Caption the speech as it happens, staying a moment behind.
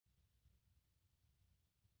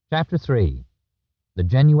Chapter 3. The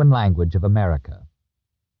Genuine Language of America.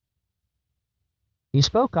 He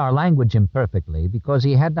spoke our language imperfectly because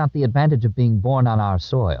he had not the advantage of being born on our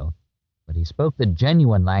soil, but he spoke the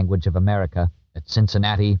genuine language of America at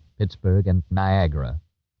Cincinnati, Pittsburgh, and Niagara.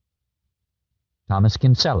 Thomas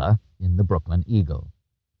Kinsella in the Brooklyn Eagle.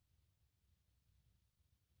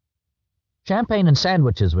 Champagne and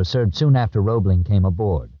sandwiches were served soon after Roebling came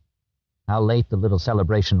aboard. How late the little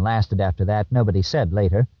celebration lasted after that, nobody said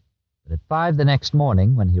later, but at 5 the next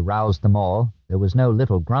morning, when he roused them all, there was no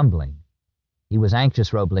little grumbling. He was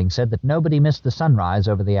anxious, Roebling said, that nobody missed the sunrise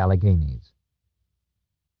over the Alleghenies.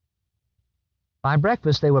 By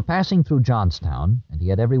breakfast they were passing through Johnstown, and he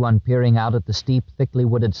had everyone peering out at the steep, thickly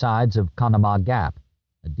wooded sides of Conemaugh Gap,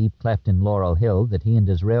 a deep cleft in Laurel Hill that he and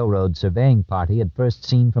his railroad surveying party had first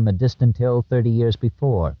seen from a distant hill 30 years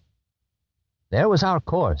before. "There was our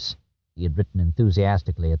course," he had written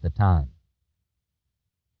enthusiastically at the time.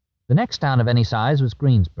 The next town of any size was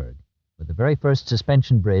Greensburg, where the very first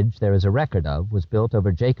suspension bridge there is a record of was built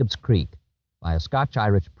over Jacob's Creek by a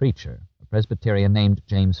Scotch-Irish preacher, a Presbyterian named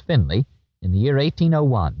James Finley, in the year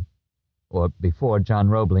 1801, or before John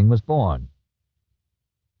Roebling was born.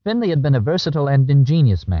 Finley had been a versatile and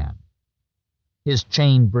ingenious man. His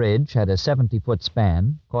chain bridge had a 70-foot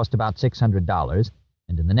span, cost about $600,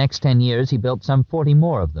 and in the next 10 years he built some 40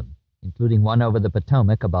 more of them, including one over the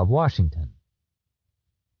Potomac above Washington.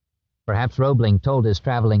 Perhaps Roebling told his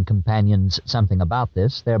traveling companions something about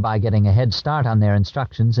this, thereby getting a head start on their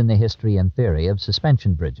instructions in the history and theory of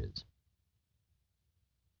suspension bridges.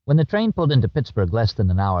 When the train pulled into Pittsburgh less than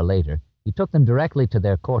an hour later, he took them directly to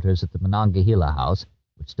their quarters at the Monongahela House,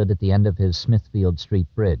 which stood at the end of his Smithfield Street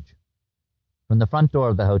Bridge. From the front door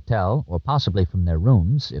of the hotel, or possibly from their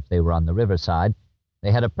rooms, if they were on the riverside,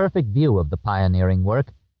 they had a perfect view of the pioneering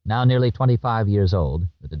work, now nearly 25 years old,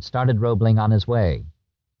 that had started Roebling on his way.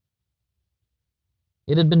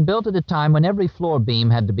 It had been built at a time when every floor beam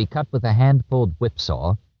had to be cut with a hand-pulled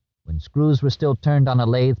whipsaw, when screws were still turned on a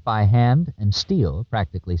lathe by hand, and steel,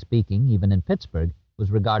 practically speaking, even in Pittsburgh,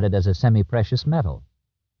 was regarded as a semi-precious metal.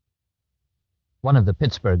 One of the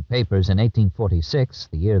Pittsburgh papers in 1846,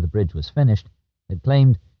 the year the bridge was finished, had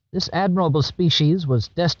claimed, "This admirable species was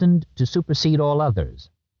destined to supersede all others."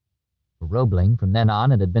 For Roebling, from then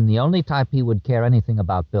on, it had been the only type he would care anything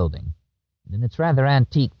about building. And in its rather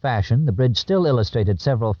antique fashion, the bridge still illustrated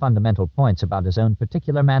several fundamental points about his own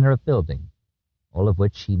particular manner of building, all of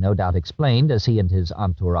which he no doubt explained as he and his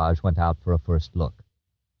entourage went out for a first look.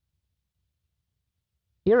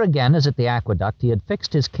 Here again, as at the aqueduct, he had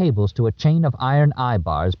fixed his cables to a chain of iron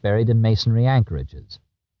eye-bars buried in masonry anchorages.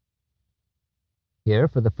 Here,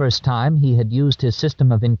 for the first time, he had used his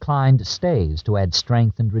system of inclined stays to add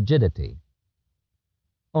strength and rigidity.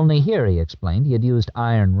 Only here, he explained, he had used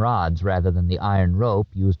iron rods rather than the iron rope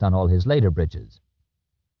used on all his later bridges.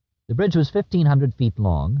 The bridge was 1,500 feet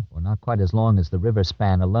long, or not quite as long as the river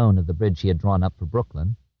span alone of the bridge he had drawn up for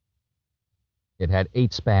Brooklyn. It had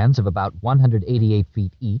 8 spans of about 188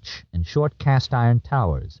 feet each, and short cast-iron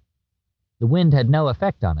towers. The wind had no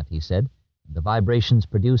effect on it, he said, and the vibrations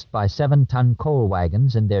produced by 7-ton coal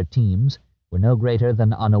wagons and their teams were no greater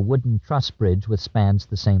than on a wooden truss bridge with spans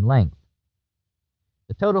the same length.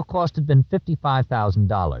 The total cost had been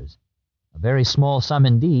 $55,000, a very small sum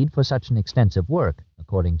indeed for such an extensive work,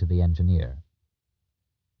 according to the engineer.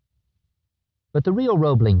 But the real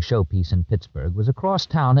Roebling showpiece in Pittsburgh was across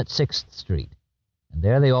town at 6th Street, and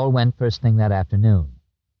there they all went first thing that afternoon.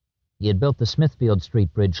 He had built the Smithfield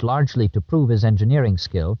Street Bridge largely to prove his engineering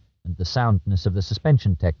skill and the soundness of the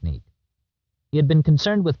suspension technique. He had been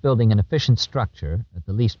concerned with building an efficient structure at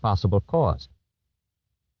the least possible cost.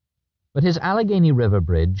 But his Allegheny River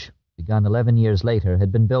Bridge, begun 11 years later,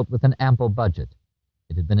 had been built with an ample budget.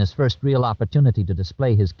 It had been his first real opportunity to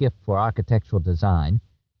display his gift for architectural design,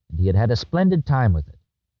 and he had had a splendid time with it.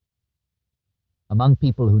 Among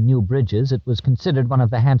people who knew bridges, it was considered one of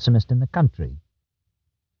the handsomest in the country.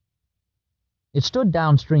 It stood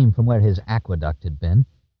downstream from where his aqueduct had been,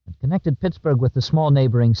 and connected Pittsburgh with the small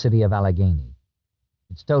neighboring city of Allegheny.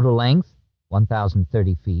 Its total length,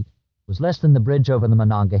 1,030 feet, was less than the bridge over the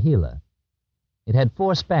Monongahela. It had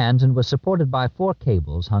 4 spans and was supported by 4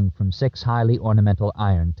 cables hung from 6 highly ornamental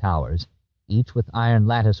iron towers, each with iron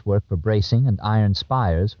lattice work for bracing and iron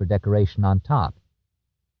spires for decoration on top.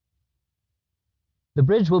 "The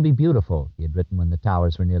bridge will be beautiful," he had written when the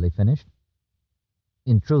towers were nearly finished.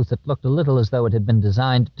 In truth, it looked a little as though it had been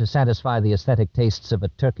designed to satisfy the aesthetic tastes of a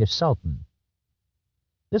Turkish sultan.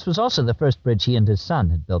 This was also the first bridge he and his son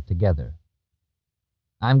had built together.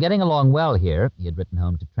 "I'm getting along well here," he had written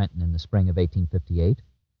home to Trenton in the spring of 1858.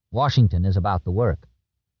 "Washington is about the work."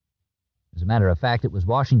 As a matter of fact, it was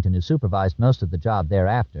Washington who supervised most of the job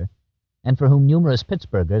thereafter, and for whom numerous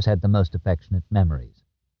Pittsburghers had the most affectionate memories.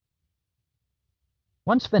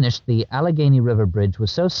 Once finished, the Allegheny River Bridge was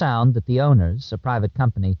so sound that the owners, a private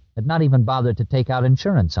company, had not even bothered to take out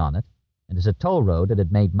insurance on it, and as a toll road it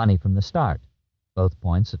had made money from the start, both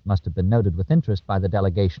points that must have been noted with interest by the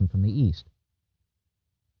delegation from the East.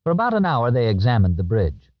 For about an hour they examined the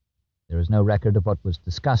bridge. There is no record of what was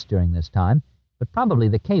discussed during this time, but probably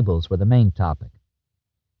the cables were the main topic.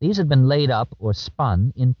 These had been laid up or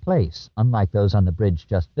spun in place, unlike those on the bridge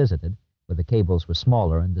just visited, where the cables were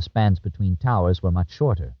smaller and the spans between towers were much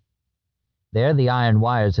shorter. There the iron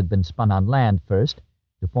wires had been spun on land first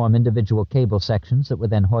to form individual cable sections that were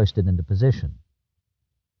then hoisted into position.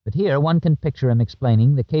 But here one can picture him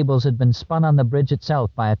explaining the cables had been spun on the bridge itself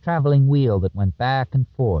by a traveling wheel that went back and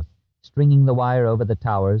forth, stringing the wire over the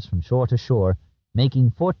towers from shore to shore,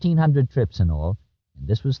 making 1,400 trips in all, and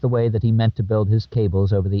this was the way that he meant to build his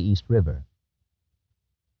cables over the East River.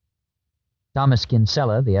 Thomas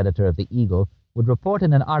Kinsella, the editor of the Eagle, would report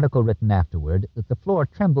in an article written afterward that the floor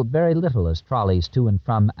trembled very little as trolleys to and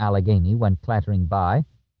from Allegheny went clattering by,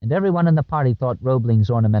 and everyone in the party thought Roebling's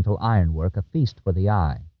ornamental ironwork a feast for the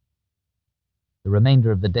eye. The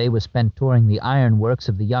remainder of the day was spent touring the ironworks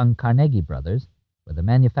of the young Carnegie brothers, where the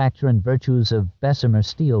manufacture and virtues of Bessemer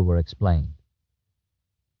steel were explained.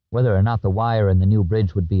 Whether or not the wire in the new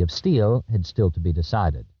bridge would be of steel had still to be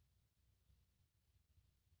decided.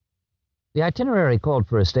 The itinerary called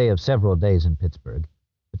for a stay of several days in Pittsburgh,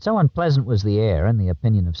 but so unpleasant was the air, in the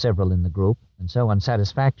opinion of several in the group, and so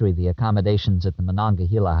unsatisfactory the accommodations at the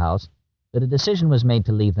Monongahela House, that a decision was made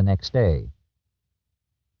to leave the next day.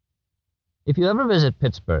 "If you ever visit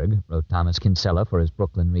Pittsburgh," wrote Thomas Kinsella for his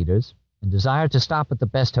Brooklyn readers, "and desire to stop at the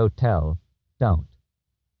best hotel, don't."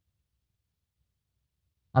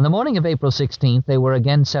 On the morning of April 16th, they were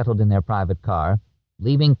again settled in their private car,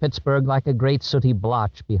 leaving Pittsburgh like a great sooty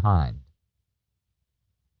blotch behind.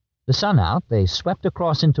 The sun out, they swept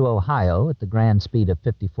across into Ohio at the grand speed of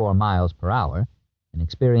 54 miles per hour, an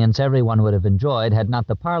experience everyone would have enjoyed had not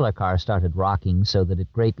the parlor car started rocking so that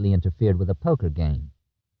it greatly interfered with a poker game.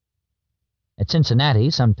 At Cincinnati,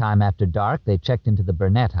 some time after dark, they checked into the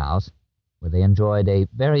Burnett House, where they enjoyed a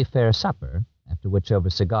very fair supper, after which, over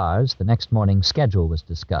cigars, the next morning's schedule was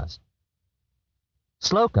discussed.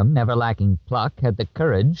 Slocum, never lacking pluck, had the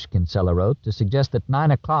courage, Kinsella wrote, to suggest that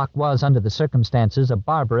 9 o'clock was, under the circumstances, a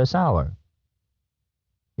barbarous hour.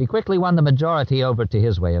 He quickly won the majority over to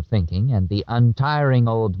his way of thinking, and the untiring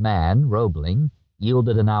old man, Roebling,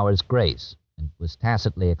 yielded an hour's grace, and was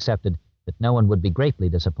tacitly accepted that no one would be greatly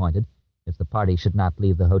disappointed if the party should not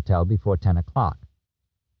leave the hotel before 10 o'clock.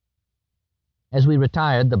 As we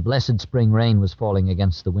retired, the blessed spring rain was falling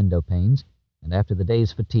against the window panes, and after the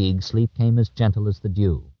day's fatigue, sleep came as gentle as the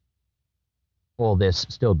dew. All this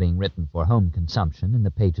still being written for home consumption in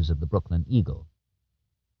the pages of the Brooklyn Eagle.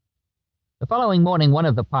 The following morning, one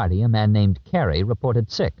of the party, a man named Carey, reported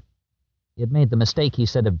sick. He had made the mistake, he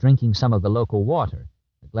said, of drinking some of the local water,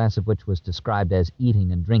 a glass of which was described as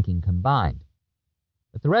eating and drinking combined.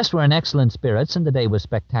 But the rest were in excellent spirits, and the day was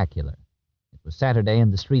spectacular. It was Saturday,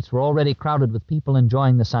 and the streets were already crowded with people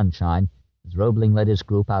enjoying the sunshine as Roebling led his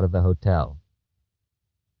group out of the hotel.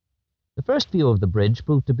 The first view of the bridge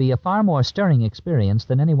proved to be a far more stirring experience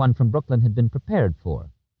than anyone from Brooklyn had been prepared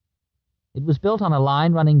for. It was built on a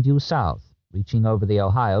line running due south, reaching over the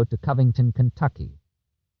Ohio to Covington, Kentucky.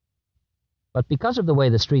 But because of the way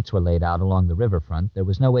the streets were laid out along the riverfront, there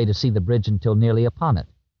was no way to see the bridge until nearly upon it.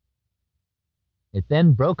 "It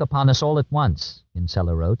then broke upon us all at once,"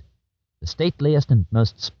 Kinsella wrote, "the stateliest and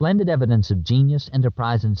most splendid evidence of genius,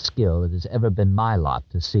 enterprise, and skill it has ever been my lot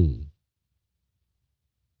to see."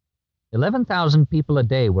 11,000 people a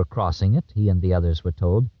day were crossing it, he and the others were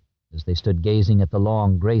told, as they stood gazing at the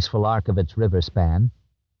long, graceful arc of its river span.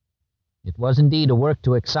 It was indeed a work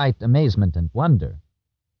to excite amazement and wonder.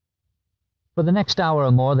 For the next hour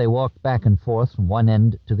or more they walked back and forth from one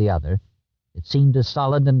end to the other. It seemed as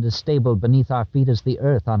solid and as stable beneath our feet as the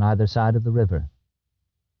earth on either side of the river.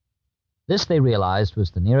 This, they realized,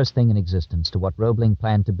 was the nearest thing in existence to what Roebling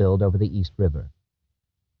planned to build over the East River.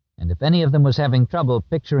 And if any of them was having trouble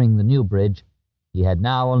picturing the new bridge, he had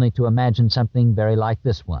now only to imagine something very like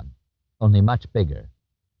this one, only much bigger.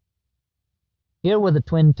 Here were the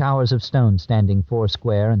twin towers of stone standing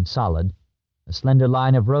foursquare and solid, a slender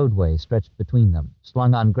line of roadway stretched between them,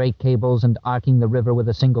 slung on great cables and arcing the river with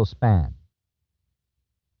a single span.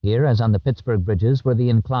 Here, as on the Pittsburgh bridges, were the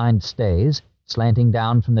inclined stays, slanting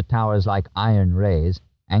down from the towers like iron rays,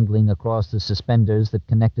 angling across the suspenders that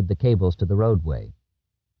connected the cables to the roadway.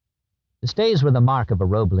 The stays were the mark of a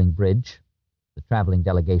Roebling bridge, the traveling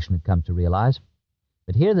delegation had come to realize.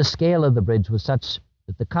 But here the scale of the bridge was such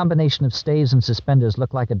that the combination of stays and suspenders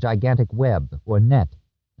looked like a gigantic web or net,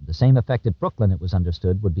 and the same effect at Brooklyn, it was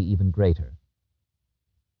understood, would be even greater.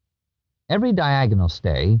 Every diagonal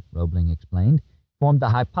stay, Roebling explained, formed the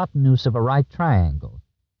hypotenuse of a right triangle,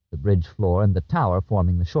 the bridge floor and the tower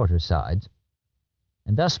forming the shorter sides,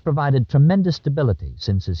 and thus provided tremendous stability,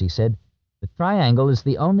 since, as he said, the triangle is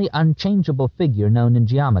the only unchangeable figure known in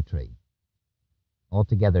geometry.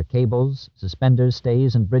 Altogether, cables, suspenders,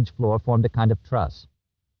 stays, and bridge floor formed a kind of truss.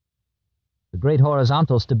 The great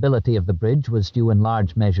horizontal stability of the bridge was due in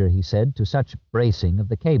large measure, he said, to such bracing of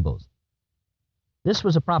the cables. This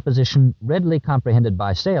was a proposition readily comprehended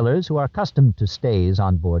by sailors who are accustomed to stays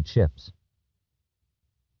on board ships.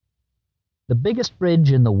 The biggest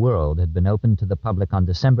bridge in the world had been opened to the public on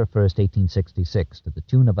December 1st, 1866, to the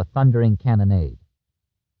tune of a thundering cannonade.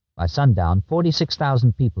 By sundown,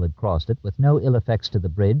 46,000 people had crossed it, with no ill effects to the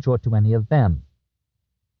bridge or to any of them.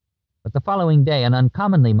 But the following day, an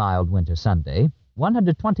uncommonly mild winter Sunday,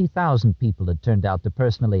 120,000 people had turned out to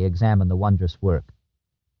personally examine the wondrous work.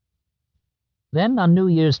 Then, on New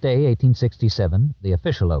Year's Day, 1867, the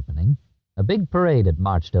official opening, a big parade had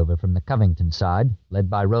marched over from the Covington side, led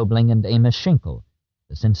by Roebling and Amos Schinkel,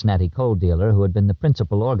 the Cincinnati coal dealer who had been the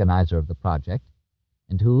principal organizer of the project,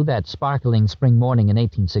 and who, that sparkling spring morning in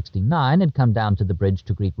 1869, had come down to the bridge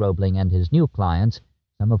to greet Roebling and his new clients,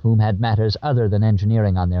 some of whom had matters other than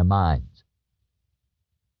engineering on their minds.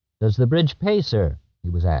 "Does the bridge pay, sir?" he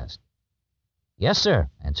was asked. "Yes, sir,"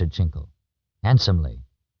 answered Schinkel. "Handsomely."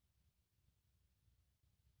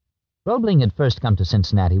 Roebling had first come to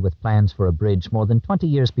Cincinnati with plans for a bridge more than 20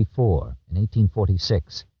 years before, in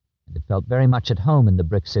 1846, and had felt very much at home in the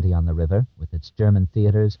brick city on the river, with its German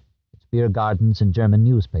theaters, its beer gardens, and German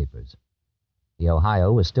newspapers. The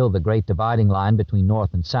Ohio was still the great dividing line between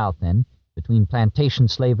North and South then, between plantation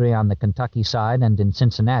slavery on the Kentucky side and in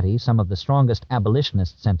Cincinnati some of the strongest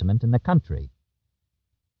abolitionist sentiment in the country.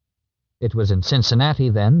 It was in Cincinnati,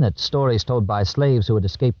 then, that stories told by slaves who had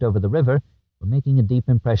escaped over the river were making a deep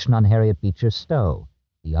impression on Harriet Beecher Stowe,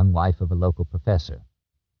 the young wife of a local professor.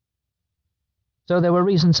 So there were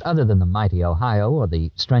reasons other than the mighty Ohio or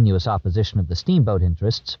the strenuous opposition of the steamboat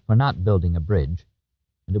interests for not building a bridge,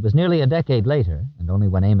 and it was nearly a decade later, and only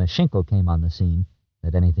when Amos Schinkel came on the scene,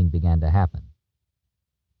 that anything began to happen.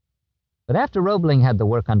 But after Roebling had the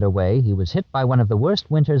work underway, he was hit by one of the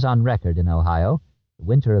worst winters on record in Ohio, the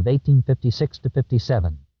winter of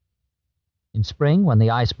 1856-57. In spring, when the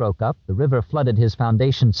ice broke up, the river flooded his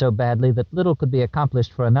foundation so badly that little could be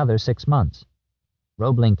accomplished for another 6 months.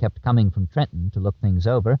 Roebling kept coming from Trenton to look things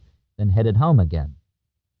over, then headed home again.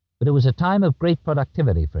 But it was a time of great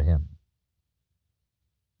productivity for him.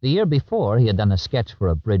 The year before, he had done a sketch for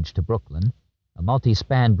a bridge to Brooklyn, a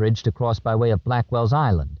multi-span bridge to cross by way of Blackwell's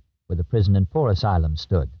Island, where the Prison and Poor Asylum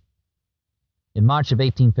stood. In March of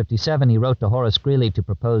 1857, he wrote to Horace Greeley to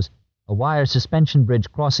propose a wire suspension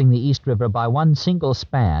bridge crossing the East River by one single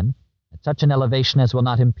span at such an elevation as will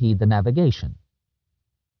not impede the navigation.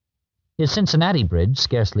 His Cincinnati bridge,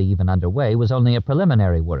 scarcely even underway, was only a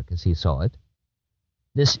preliminary work as he saw it.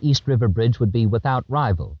 This East River bridge would be without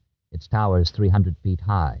rival, its towers 300 feet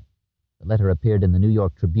high. The letter appeared in the New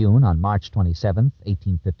York Tribune on March 27,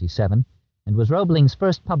 1857, and was Roebling's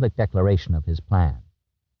first public declaration of his plan.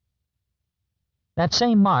 That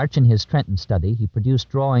same March, in his Trenton study, he produced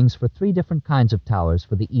drawings for 3 different kinds of towers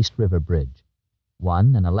for the East River Bridge.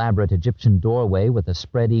 One, an elaborate Egyptian doorway with a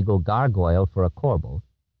spread-eagle gargoyle for a corbel.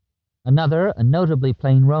 Another, a notably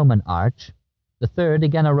plain Roman arch. The third,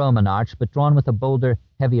 again a Roman arch, but drawn with a bolder,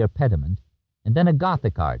 heavier pediment. And then a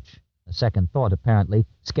Gothic arch, a second thought apparently,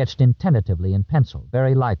 sketched in tentatively in pencil,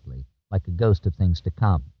 very lightly, like a ghost of things to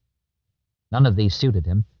come. None of these suited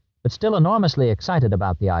him, but still enormously excited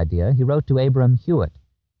about the idea, he wrote to Abram Hewitt,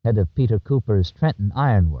 head of Peter Cooper's Trenton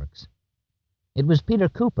Iron Works. It was Peter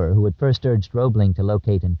Cooper who had first urged Roebling to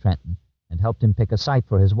locate in Trenton and helped him pick a site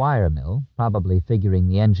for his wire mill, probably figuring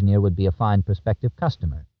the engineer would be a fine prospective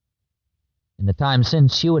customer. In the time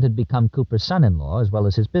since, Hewitt had become Cooper's son-in-law as well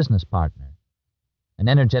as his business partner. An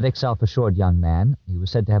energetic, self-assured young man, he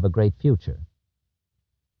was said to have a great future.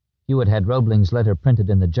 Hewitt had Roebling's letter printed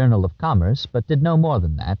in the Journal of Commerce, but did no more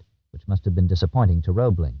than that, which must have been disappointing to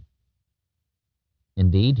Roebling.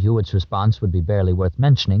 Indeed, Hewitt's response would be barely worth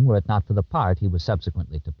mentioning were it not for the part he was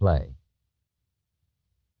subsequently to play.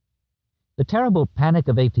 The terrible panic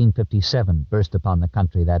of 1857 burst upon the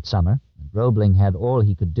country that summer, and Roebling had all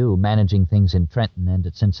he could do managing things in Trenton and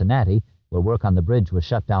at Cincinnati, where work on the bridge was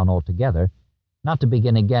shut down altogether, not to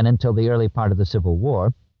begin again until the early part of the Civil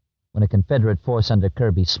War, when a Confederate force under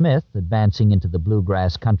Kirby Smith, advancing into the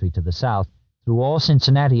bluegrass country to the south, threw all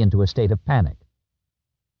Cincinnati into a state of panic.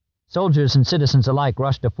 Soldiers and citizens alike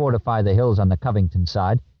rushed to fortify the hills on the Covington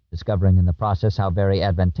side, discovering in the process how very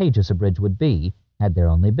advantageous a bridge would be had there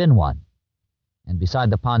only been one. And beside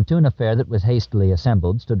the pontoon affair that was hastily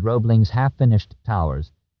assembled stood Roebling's half-finished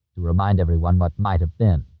towers to remind everyone what might have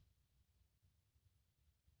been.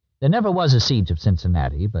 There never was a siege of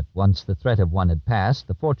Cincinnati, but once the threat of one had passed,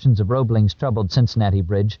 the fortunes of Roebling's troubled Cincinnati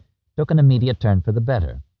bridge took an immediate turn for the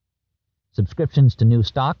better. Subscriptions to new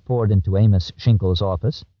stock poured into Amos Schinkel's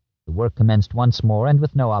office. The work commenced once more and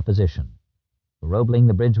with no opposition. For Roebling,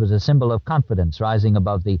 the bridge was a symbol of confidence rising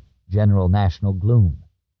above the general national gloom.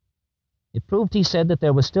 It proved, he said, that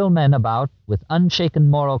there were still men about with unshaken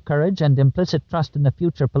moral courage and implicit trust in the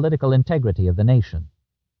future political integrity of the nation.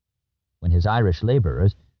 When his Irish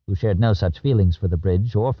laborers, who shared no such feelings for the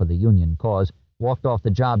bridge or for the Union cause, walked off the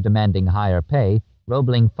job demanding higher pay,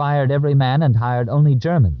 Roebling fired every man and hired only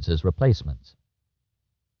Germans as replacements.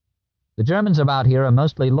 "The Germans about here are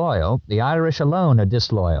mostly loyal. The Irish alone are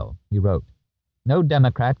disloyal," he wrote. "No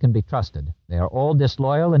Democrat can be trusted. They are all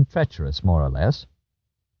disloyal and treacherous, more or less."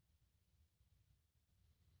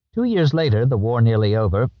 2 years later, the war nearly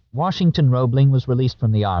over, Washington Roebling was released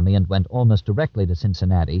from the army and went almost directly to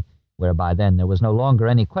Cincinnati, where by then there was no longer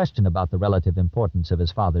any question about the relative importance of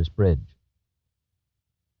his father's bridge.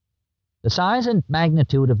 "The size and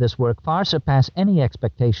magnitude of this work far surpass any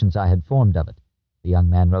expectations I had formed of it," the young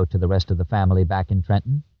man wrote to the rest of the family back in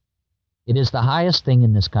Trenton. "It is the highest thing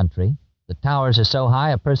in this country. The towers are so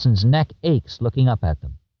high a person's neck aches looking up at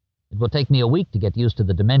them. It will take me a week to get used to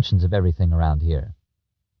the dimensions of everything around here."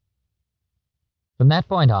 From that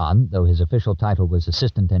point on, though his official title was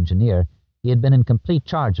assistant engineer, he had been in complete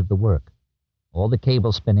charge of the work. All the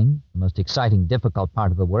cable spinning, the most exciting, difficult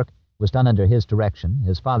part of the work, was done under his direction,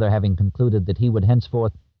 his father having concluded that he would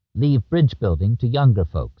henceforth leave bridge building to younger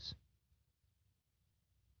folks.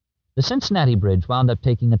 The Cincinnati Bridge wound up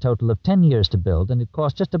taking a total of 10 years to build, and it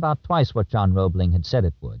cost just about twice what John Roebling had said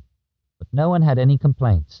it would. But no one had any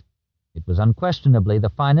complaints. It was unquestionably the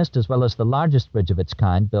finest as well as the largest bridge of its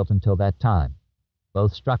kind built until that time.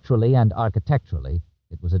 Both structurally and architecturally,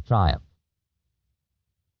 it was a triumph.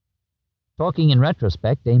 Talking in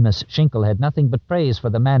retrospect, Amos Schinkel had nothing but praise for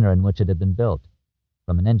the manner in which it had been built.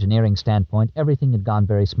 From an engineering standpoint, everything had gone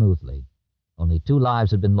very smoothly. Only 2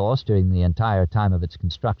 lives had been lost during the entire time of its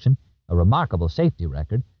construction, a remarkable safety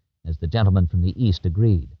record, as the gentleman from the East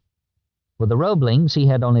agreed. For the Roeblings, he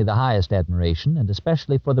had only the highest admiration, and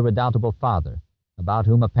especially for the redoubtable father, about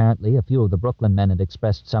whom apparently a few of the Brooklyn men had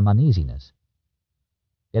expressed some uneasiness.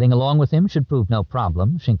 Getting along with him should prove no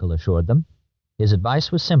problem, Schinkel assured them. His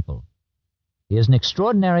advice was simple. "He is an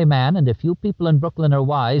extraordinary man, and if you people in Brooklyn are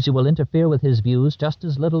wise, you will interfere with his views just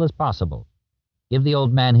as little as possible. Give the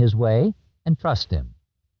old man his way, and trust him."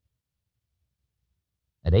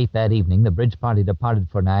 At 8 that evening, the bridge party departed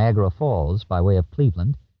for Niagara Falls by way of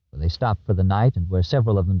Cleveland, where they stopped for the night and where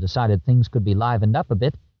several of them decided things could be livened up a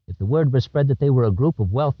bit if the word was spread that they were a group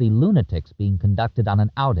of wealthy lunatics being conducted on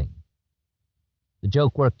an outing. The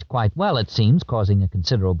joke worked quite well, it seems, causing a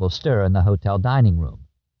considerable stir in the hotel dining room.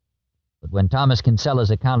 But when Thomas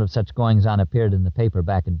Kinsella's account of such goings-on appeared in the paper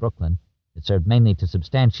back in Brooklyn, it served mainly to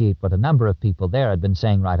substantiate what a number of people there had been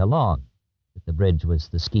saying right along, that the bridge was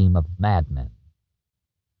the scheme of madmen.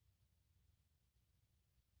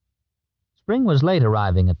 Spring was late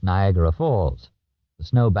arriving at Niagara Falls. The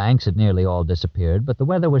snowbanks had nearly all disappeared, but the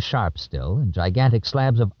weather was sharp still, and gigantic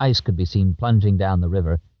slabs of ice could be seen plunging down the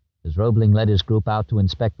river as Roebling led his group out to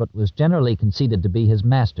inspect what was generally conceded to be his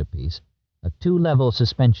masterpiece, a 2-level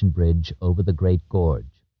suspension bridge over the Great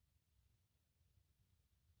Gorge.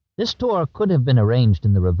 This tour could have been arranged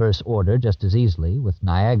in the reverse order just as easily, with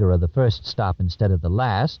Niagara the first stop instead of the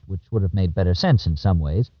last, which would have made better sense in some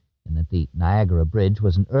ways, in that the Niagara Bridge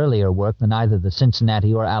was an earlier work than either the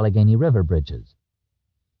Cincinnati or Allegheny River bridges.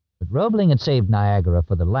 But Roebling had saved Niagara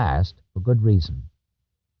for the last, for good reason.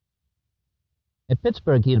 At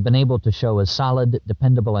Pittsburgh, he had been able to show as solid,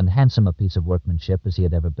 dependable, and handsome a piece of workmanship as he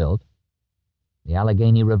had ever built. The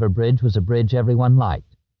Allegheny River Bridge was a bridge everyone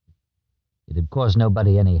liked. It had caused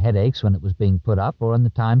nobody any headaches when it was being put up or in the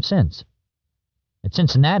time since. At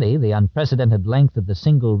Cincinnati, the unprecedented length of the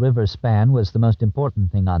single river span was the most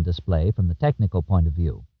important thing on display from the technical point of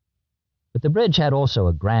view. But the bridge had also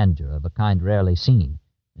a grandeur of a kind rarely seen,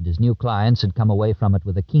 and his new clients had come away from it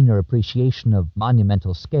with a keener appreciation of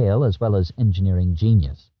monumental scale as well as engineering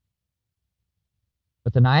genius.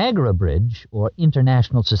 But the Niagara Bridge, or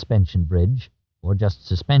International Suspension Bridge, or just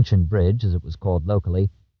Suspension Bridge as it was called locally,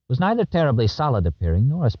 was neither terribly solid appearing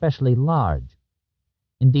nor especially large.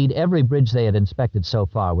 Indeed, every bridge they had inspected so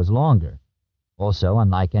far was longer. Also,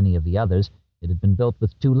 unlike any of the others, It had been built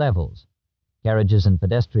with 2 levels. Carriages and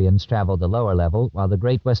pedestrians traveled the lower level, while the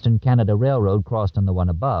Great Western Canada Railroad crossed on the one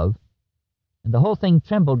above, and the whole thing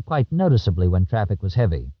trembled quite noticeably when traffic was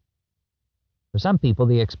heavy. For some people,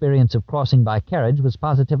 the experience of crossing by carriage was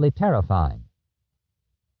positively terrifying.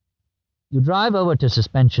 "You drive over to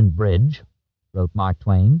Suspension Bridge," wrote Mark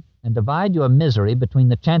Twain, "and divide your misery between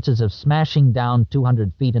the chances of smashing down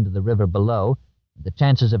 200 feet into the river below and the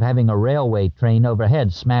chances of having a railway train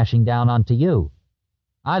overhead smashing down onto you.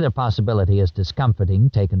 Either possibility is discomforting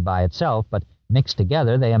taken by itself, but mixed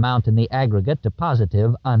together they amount in the aggregate to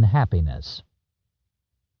positive unhappiness."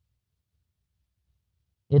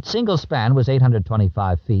 Its single span was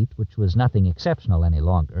 825 feet, which was nothing exceptional any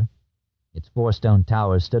longer. Its 4 stone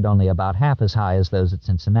towers stood only about half as high as those at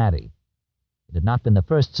Cincinnati. It had not been the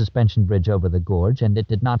first suspension bridge over the gorge, and it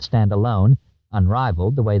did not stand alone,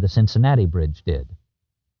 unrivaled, the way the Cincinnati Bridge did.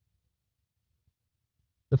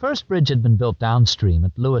 The first bridge had been built downstream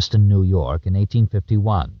at Lewiston, New York, in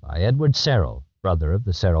 1851 by Edward Serrell, brother of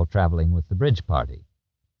the Serrell traveling with the bridge party.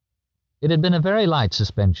 It had been a very light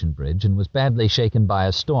suspension bridge and was badly shaken by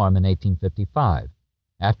a storm in 1855,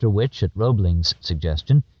 after which, at Roebling's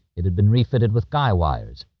suggestion, it had been refitted with guy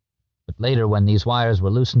wires. But later, when these wires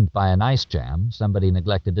were loosened by an ice jam, somebody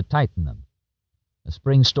neglected to tighten them. A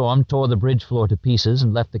spring storm tore the bridge floor to pieces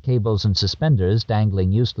and left the cables and suspenders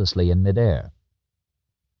dangling uselessly in midair.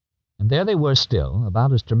 And there they were still,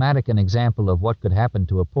 about as dramatic an example of what could happen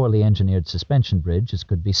to a poorly engineered suspension bridge as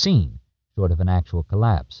could be seen, short of an actual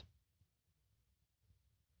collapse.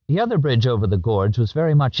 The other bridge over the gorge was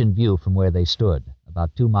very much in view from where they stood,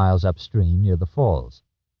 about 2 miles upstream near the falls.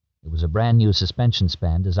 It was a brand-new suspension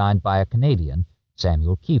span designed by a Canadian,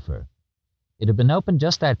 Samuel Kiefer. It had been opened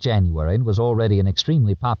just that January and was already an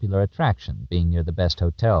extremely popular attraction, being near the best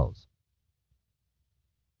hotels.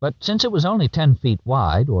 But since it was only 10 feet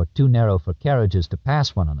wide, or too narrow for carriages to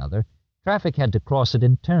pass one another, traffic had to cross it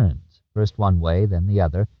in turns, first one way, then the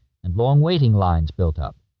other, and long waiting lines built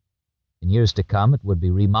up. In years to come, it would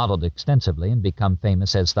be remodeled extensively and become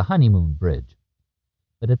famous as the Honeymoon Bridge.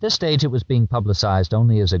 But at this stage it was being publicized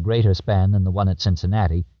only as a greater span than the one at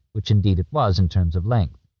Cincinnati, which indeed it was in terms of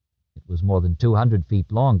length. It was more than 200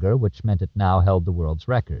 feet longer, which meant it now held the world's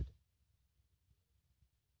record.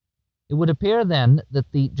 It would appear, then,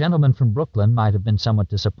 that the gentleman from Brooklyn might have been somewhat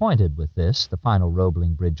disappointed with this, the final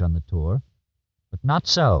Roebling Bridge on the tour. But not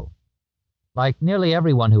so. Like nearly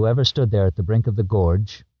everyone who ever stood there at the brink of the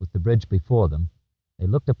gorge, with the bridge before them, they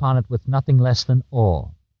looked upon it with nothing less than awe.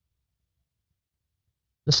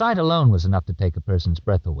 The sight alone was enough to take a person's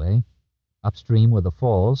breath away. Upstream were the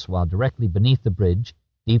falls, while directly beneath the bridge,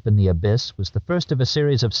 deep in the abyss, was the first of a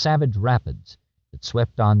series of savage rapids that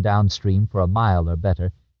swept on downstream for a mile or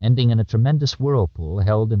better, ending in a tremendous whirlpool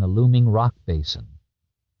held in a looming rock basin.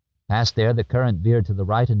 Past there, the current veered to the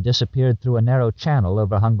right and disappeared through a narrow channel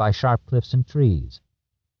overhung by sharp cliffs and trees.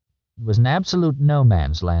 It was an absolute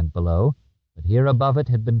no-man's land below, but here above it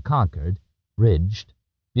had been conquered, bridged,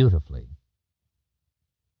 beautifully.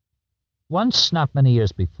 Once, not many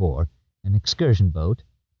years before, an excursion boat,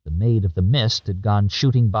 the Maid of the Mist, had gone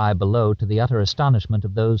shooting by below to the utter astonishment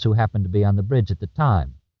of those who happened to be on the bridge at the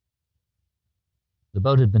time. The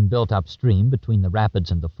boat had been built upstream between the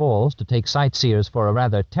rapids and the falls to take sightseers for a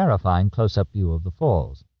rather terrifying close-up view of the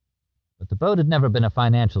falls. But the boat had never been a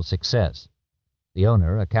financial success. The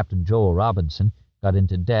owner, a Captain Joel Robinson, got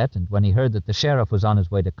into debt, and when he heard that the sheriff was on his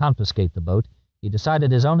way to confiscate the boat, he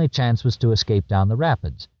decided his only chance was to escape down the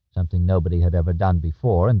rapids, something nobody had ever done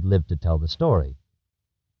before, and lived to tell the story.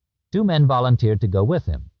 2 men volunteered to go with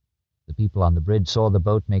him. The people on the bridge saw the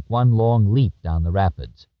boat make one long leap down the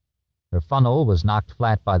rapids. Her funnel was knocked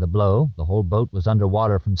flat by the blow. The whole boat was under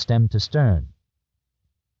water from stem to stern.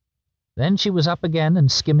 Then she was up again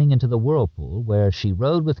and skimming into the whirlpool, where she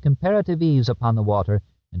rode with comparative ease upon the water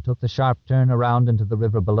and took the sharp turn around into the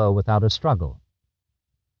river below without a struggle.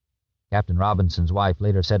 Captain Robinson's wife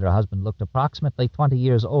later said her husband looked approximately 20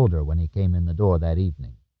 years older when he came in the door that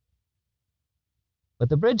evening. But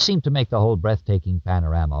the bridge seemed to make the whole breathtaking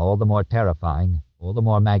panorama all the more terrifying, all the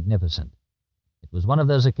more magnificent. It was one of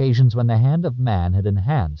those occasions when the hand of man had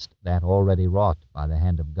enhanced that already wrought by the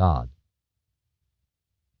hand of God.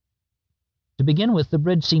 To begin with, the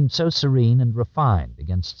bridge seemed so serene and refined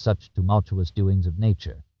against such tumultuous doings of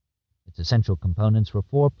nature. Its essential components were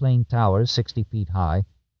 4 plain towers 60 feet high,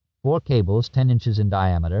 4 cables 10 inches in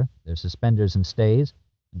diameter, their suspenders and stays,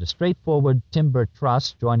 and a straightforward timber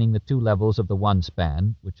truss joining the 2 levels of the one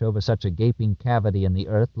span, which over such a gaping cavity in the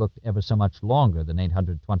earth looked ever so much longer than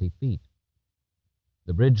 820 feet.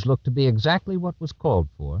 The bridge looked to be exactly what was called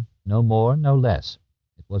for, no more, no less.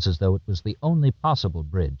 It was as though it was the only possible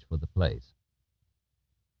bridge for the place.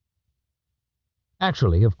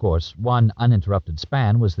 Actually, of course, one uninterrupted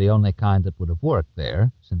span was the only kind that would have worked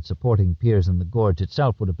there, since supporting piers in the gorge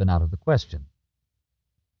itself would have been out of the question.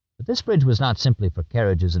 But this bridge was not simply for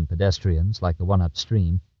carriages and pedestrians like the one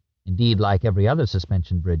upstream, indeed like every other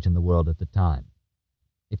suspension bridge in the world at the time.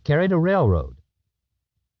 It carried a railroad.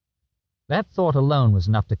 That thought alone was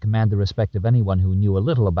enough to command the respect of anyone who knew a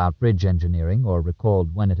little about bridge engineering or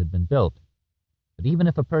recalled when it had been built. But even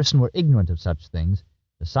if a person were ignorant of such things,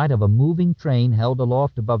 the sight of a moving train held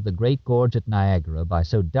aloft above the great gorge at Niagara by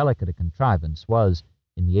so delicate a contrivance was,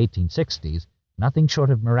 in the 1860s, nothing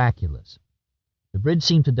short of miraculous. The bridge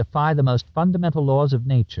seemed to defy the most fundamental laws of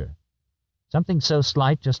nature. Something so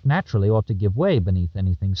slight just naturally ought to give way beneath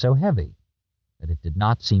anything so heavy. That it did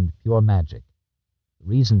not seem pure magic. The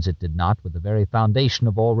reasons it did not were the very foundation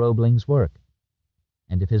of all Roebling's work.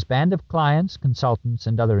 And if his band of clients, consultants,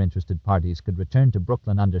 and other interested parties could return to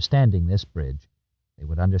Brooklyn understanding this bridge, they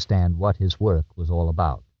would understand what his work was all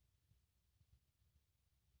about.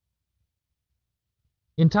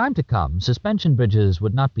 In time to come, suspension bridges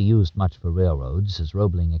would not be used much for railroads, as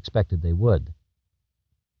Roebling expected they would.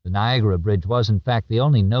 The Niagara Bridge was, in fact, the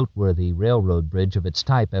only noteworthy railroad bridge of its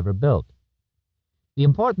type ever built. The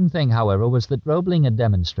important thing, however, was that Roebling had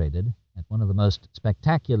demonstrated, at one of the most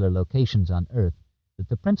spectacular locations on Earth, that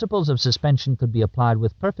the principles of suspension could be applied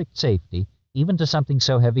with perfect safety even to something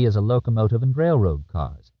so heavy as a locomotive and railroad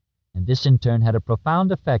cars, and this in turn had a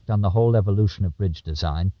profound effect on the whole evolution of bridge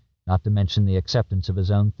design, not to mention the acceptance of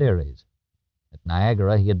his own theories. At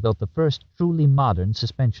Niagara he had built the first truly modern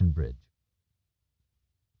suspension bridge.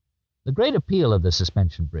 The great appeal of the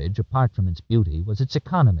suspension bridge, apart from its beauty, was its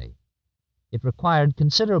economy. It required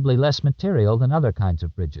considerably less material than other kinds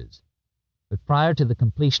of bridges. But prior to the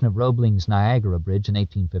completion of Roebling's Niagara Bridge in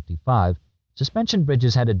 1855, suspension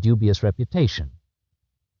bridges had a dubious reputation.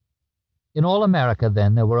 In all America,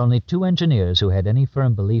 then, there were only 2 engineers who had any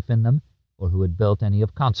firm belief in them or who had built any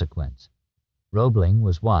of consequence. Roebling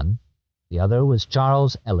was one. The other was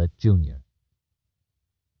Charles Ellet, Jr.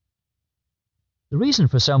 The reason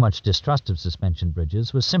for so much distrust of suspension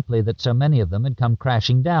bridges was simply that so many of them had come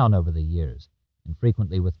crashing down over the years, and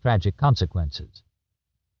frequently with tragic consequences.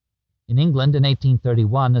 In England in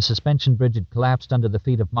 1831, a suspension bridge had collapsed under the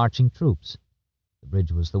feet of marching troops. The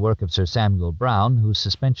bridge was the work of Sir Samuel Brown, whose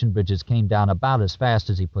suspension bridges came down about as fast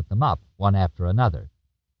as he put them up, one after another,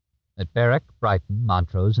 at Berwick, Brighton,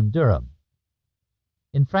 Montrose, and Durham.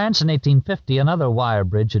 In France in 1850, another wire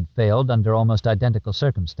bridge had failed under almost identical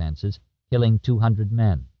circumstances, killing 200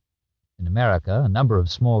 men. In America, a number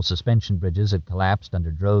of small suspension bridges had collapsed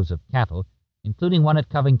under droves of cattle, including one at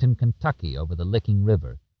Covington, Kentucky, over the Licking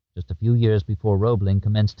River, just a few years before Roebling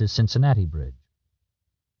commenced his Cincinnati Bridge.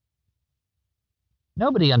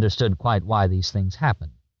 Nobody understood quite why these things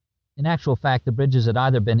happened. In actual fact, the bridges had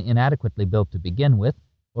either been inadequately built to begin with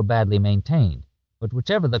or badly maintained, but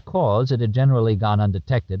whichever the cause, it had generally gone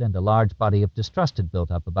undetected, and a large body of distrust had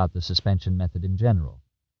built up about the suspension method in general.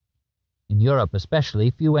 In Europe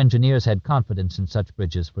especially, few engineers had confidence in such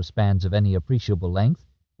bridges for spans of any appreciable length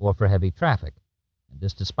or for heavy traffic, and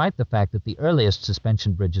this despite the fact that the earliest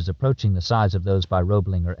suspension bridges approaching the size of those by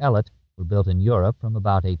Roebling or Ellet were built in Europe from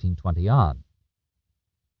about 1820 on.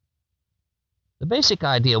 The basic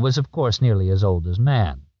idea was, of course, nearly as old as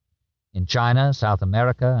man. In China, South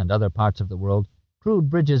America, and other parts of the world, crude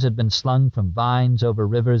bridges had been slung from vines over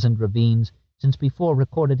rivers and ravines since before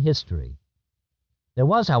recorded history. There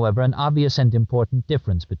was, however, an obvious and important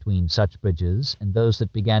difference between such bridges and those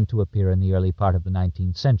that began to appear in the early part of the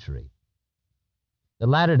 19th century. The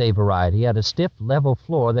latter-day variety had a stiff, level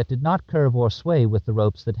floor that did not curve or sway with the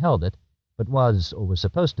ropes that held it, but was, or was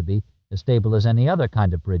supposed to be, as stable as any other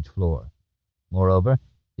kind of bridge floor. Moreover,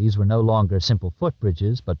 these were no longer simple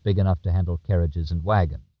footbridges, but big enough to handle carriages and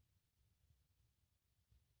wagons.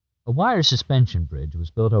 A wire suspension bridge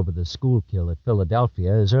was built over the Schuylkill at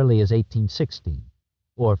Philadelphia as early as 1816,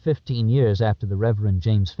 or 15 years after the Reverend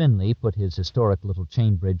James Finley put his historic little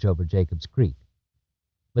chain bridge over Jacob's Creek.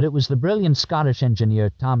 But it was the brilliant Scottish engineer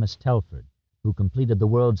Thomas Telford who completed the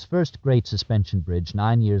world's first great suspension bridge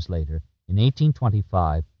 9 years later, in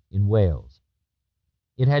 1825, in Wales.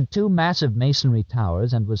 It had 2 massive masonry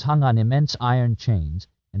towers and was hung on immense iron chains,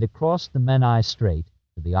 and it crossed the Menai Strait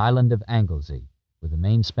to the island of Anglesey, with a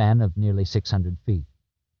main span of nearly 600 feet.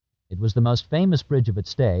 It was the most famous bridge of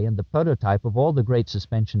its day and the prototype of all the great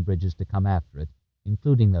suspension bridges to come after it,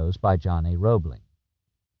 including those by John A. Roebling.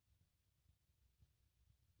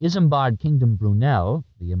 Isambard Kingdom Brunel,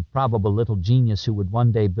 the improbable little genius who would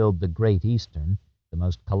one day build the Great Eastern, the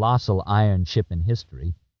most colossal iron ship in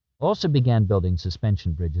history, also began building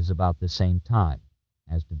suspension bridges about the same time,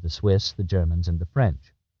 as did the Swiss, the Germans, and the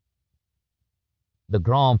French. The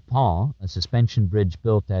Grand Pont, a suspension bridge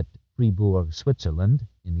built at Fribourg, Switzerland,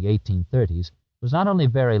 in the 1830s, was not only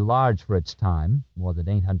very large for its time, more than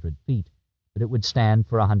 800 feet, but it would stand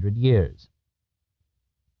for 100 years.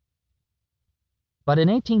 But in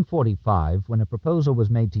 1845, when a proposal was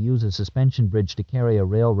made to use a suspension bridge to carry a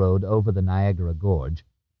railroad over the Niagara Gorge,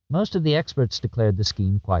 most of the experts declared the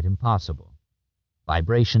scheme quite impossible.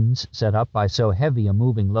 Vibrations set up by so heavy a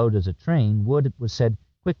moving load as a train would, it was said,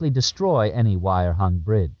 quickly destroy any wire-hung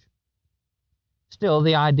bridge. Still,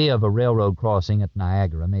 the idea of a railroad crossing at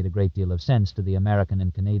Niagara made a great deal of sense to the American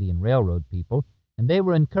and Canadian railroad people, and they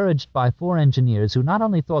were encouraged by 4 engineers who not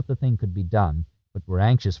only thought the thing could be done, but were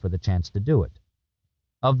anxious for the chance to do it.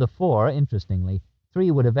 Of the 4, interestingly,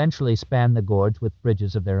 3 would eventually span the gorge with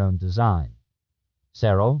bridges of their own design: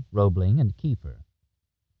 Serrell, Roebling, and Kiefer.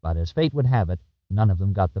 But as fate would have it, none of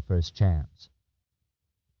them got the first chance.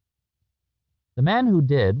 The man who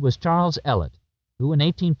did was Charles Ellet, who in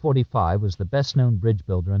 1845 was the best-known bridge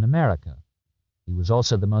builder in America. He was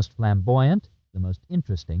also the most flamboyant, the most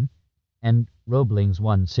interesting, and Roebling's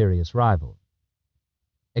one serious rival.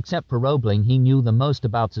 Except for Roebling, he knew the most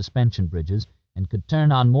about suspension bridges and could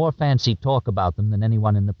turn on more fancy talk about them than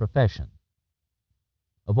anyone in the profession.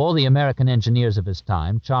 Of all the American engineers of his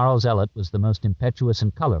time, Charles Ellet was the most impetuous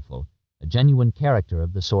and colorful, a genuine character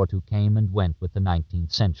of the sort who came and went with the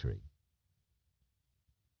 19th century.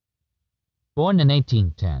 Born in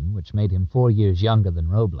 1810, which made him 4 years younger than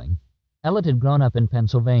Roebling, Ellet had grown up in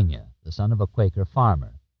Pennsylvania, the son of a Quaker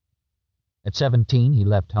farmer. At 17, he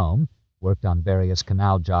left home, worked on various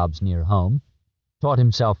canal jobs near home, taught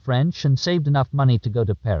himself French, and saved enough money to go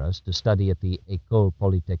to Paris to study at the École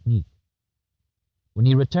Polytechnique. When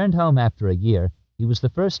he returned home after a year, he was the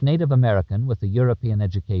first Native American with a European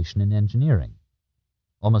education in engineering.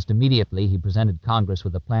 Almost immediately, he presented Congress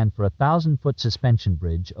with a plan for a 1,000-foot suspension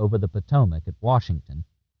bridge over the Potomac at Washington,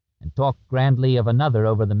 and talked grandly of another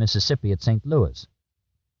over the Mississippi at St. Louis.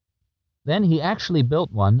 Then he actually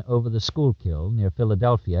built one over the Schuylkill near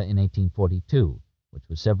Philadelphia in 1842, which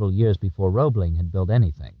was several years before Roebling had built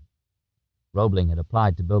anything. Roebling had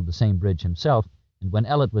applied to build the same bridge himself, and when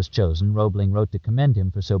Ellet was chosen, Roebling wrote to commend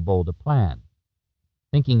him for so bold a plan.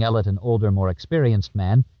 Thinking Ellet an older, more experienced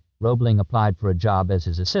man, Roebling applied for a job as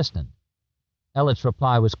his assistant. Ellet's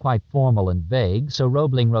reply was quite formal and vague, so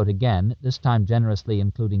Roebling wrote again, this time generously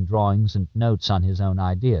including drawings and notes on his own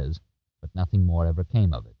ideas, but nothing more ever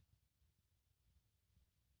came of it.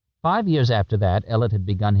 5 years after that, Ellet had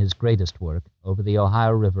begun his greatest work over the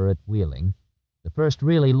Ohio River at Wheeling, the first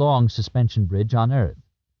really long suspension bridge on Earth.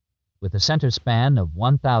 With a center span of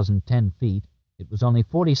 1,010 feet, it was only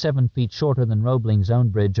 47 feet shorter than Roebling's own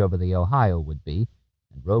bridge over the Ohio would be,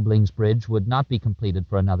 and Roebling's bridge would not be completed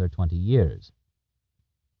for another 20 years.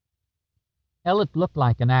 Ellet looked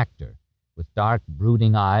like an actor, with dark,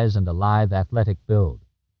 brooding eyes and a lithe, athletic build.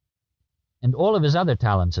 And all of his other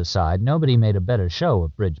talents aside, nobody made a better show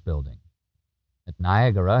of bridge building. At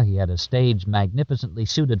Niagara, he had a stage magnificently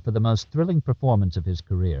suited for the most thrilling performance of his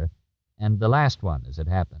career, and the last one, as it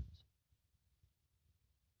happens.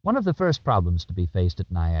 One of the first problems to be faced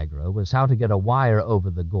at Niagara was how to get a wire over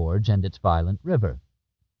the gorge and its violent river.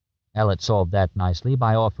 Ellet solved that nicely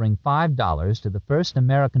by offering $5 to the first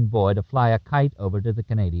American boy to fly a kite over to the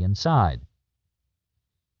Canadian side.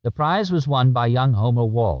 The prize was won by young Homer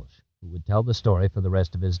Walsh, who would tell the story for the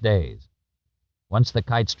rest of his days. Once the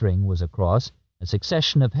kite string was across, a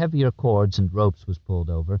succession of heavier cords and ropes was pulled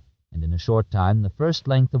over, and in a short time the first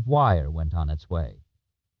length of wire went on its way.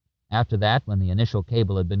 After that, when the initial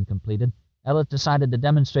cable had been completed, Ellet decided to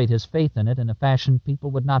demonstrate his faith in it in a fashion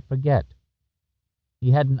people would not forget. He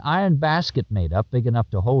had an iron basket made up big enough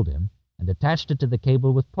to hold him, and attached it to the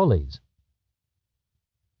cable with pulleys.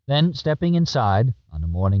 Then, stepping inside, on a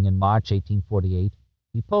morning in March 1848,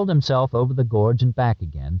 he pulled himself over the gorge and back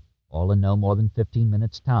again, all in no more than 15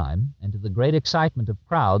 minutes' time, and to the great excitement of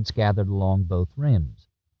crowds gathered along both rims.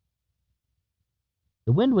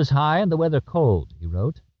 "The wind was high and the weather cold," he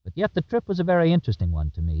wrote, "but yet the trip was a very interesting one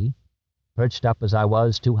to me. Perched up as I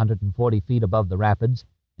was 240 feet above the rapids,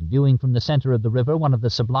 and viewing from the center of the river one of the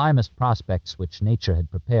sublimest prospects which nature had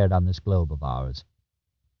prepared on this globe of ours."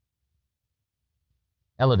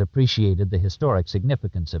 Ellet appreciated the historic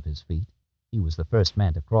significance of his feat. He was the first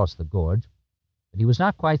man to cross the gorge, but he was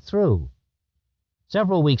not quite through.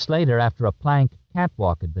 Several weeks later, after a plank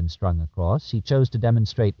catwalk had been strung across, he chose to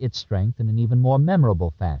demonstrate its strength in an even more memorable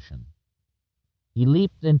fashion. He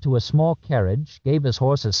leaped into a small carriage, gave his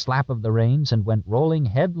horse a slap of the reins, and went rolling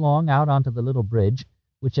headlong out onto the little bridge,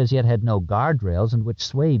 which as yet had no guardrails and which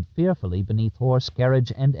swayed fearfully beneath horse,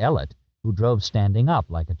 carriage, and Ellet, who drove standing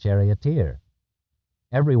up like a charioteer.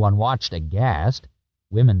 Everyone watched aghast,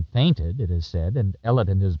 Women fainted, it is said, and Ellet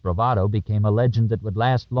and his bravado became a legend that would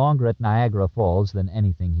last longer at Niagara Falls than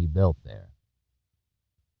anything he built there.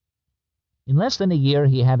 In less than a year,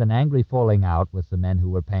 he had an angry falling out with the men who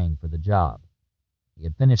were paying for the job. He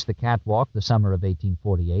had finished the catwalk the summer of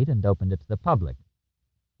 1848 and opened it to the public.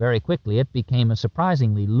 Very quickly, it became a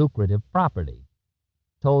surprisingly lucrative property.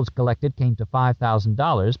 Tolls collected came to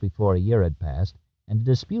 $5,000 before a year had passed, and a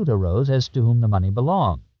dispute arose as to whom the money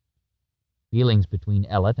belonged. Feelings between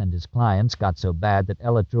Ellet and his clients got so bad that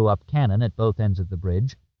Ellet drew up cannon at both ends of the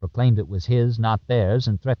bridge, proclaimed it was his, not theirs,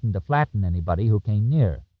 and threatened to flatten anybody who came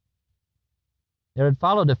near. There had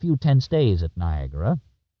followed a few tense days at Niagara.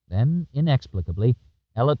 Then, inexplicably,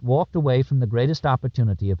 Ellet walked away from the greatest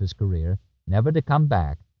opportunity of his career, never to come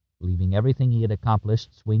back, leaving everything he had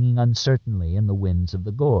accomplished swinging uncertainly in the winds of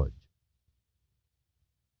the gorge.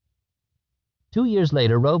 2 years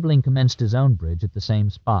later, Roebling commenced his own bridge at the same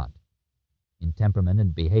spot. In temperament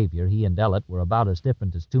and behavior, he and Ellet were about as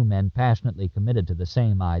different as two men passionately committed to the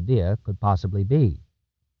same idea could possibly be.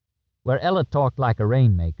 Where Ellet talked like a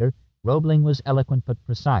rainmaker, Roebling was eloquent but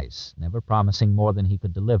precise, never promising more than he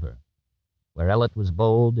could deliver. Where Ellet was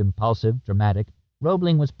bold, impulsive, dramatic,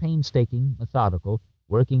 Roebling was painstaking, methodical,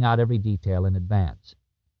 working out every detail in advance.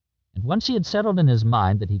 And once he had settled in his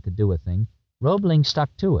mind that he could do a thing, Roebling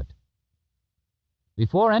stuck to it.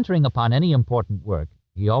 Before entering upon any important work,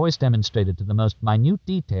 he always demonstrated to the most minute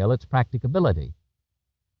detail its practicability.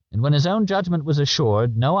 And when his own judgment was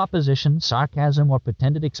assured, no opposition, sarcasm, or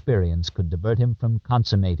pretended experience could divert him from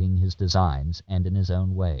consummating his designs, and in his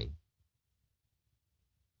own way.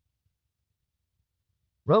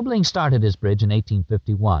 Roebling started his bridge in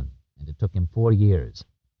 1851, and it took him 4 years.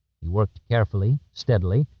 He worked carefully,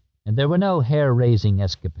 steadily, and there were no hair-raising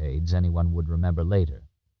escapades anyone would remember later.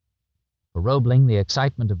 For Roebling, the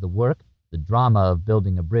excitement of the work, the drama of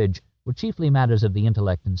building a bridge, were chiefly matters of the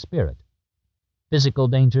intellect and spirit. Physical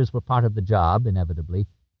dangers were part of the job, inevitably,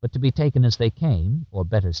 but to be taken as they came, or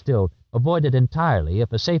better still, avoided entirely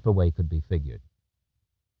if a safer way could be figured.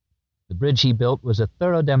 The bridge he built was a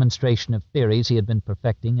thorough demonstration of theories he had been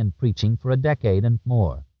perfecting and preaching for a decade and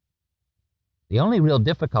more. The only real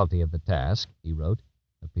difficulty of the task, he wrote,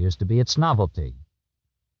 appears to be its novelty.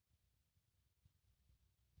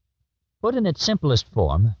 Put in its simplest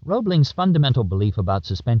form, Roebling's fundamental belief about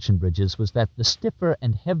suspension bridges was that the stiffer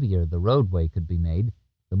and heavier the roadway could be made,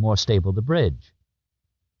 the more stable the bridge.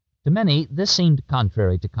 To many, this seemed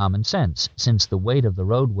contrary to common sense, since the weight of the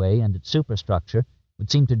roadway and its superstructure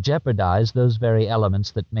would seem to jeopardize those very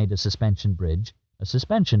elements that made a suspension bridge,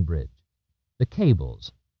 the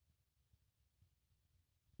cables.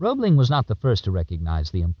 Roebling was not the first to recognize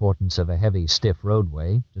the importance of a heavy, stiff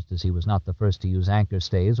roadway, just as he was not the first to use anchor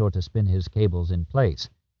stays or to spin his cables in place,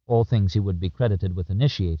 all things he would be credited with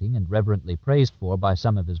initiating and reverently praised for by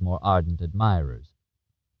some of his more ardent admirers.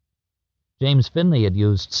 James Finley had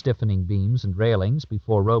used stiffening beams and railings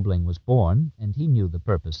before Roebling was born, and he knew the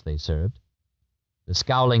purpose they served. The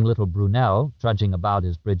scowling little Brunel, trudging about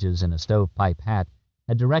his bridges in a stovepipe hat,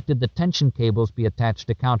 had directed that tension cables be attached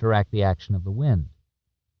to counteract the action of the wind.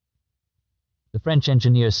 The French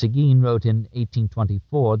engineer Séguin wrote in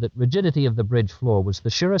 1824 that rigidity of the bridge floor was the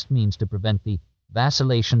surest means to prevent the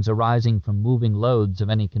vacillations arising from moving loads of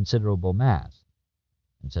any considerable mass,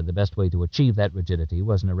 and said the best way to achieve that rigidity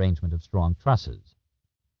was an arrangement of strong trusses.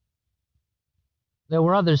 There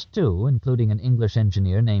were others, too, including an English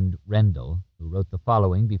engineer named Rendel, who wrote the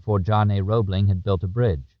following before John A. Roebling had built a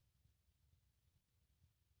bridge.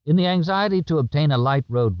 In the anxiety to obtain a light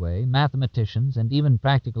roadway, mathematicians and even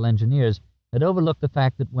practical engineers had overlooked the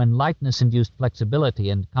fact that when lightness induced flexibility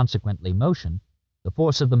and consequently motion, the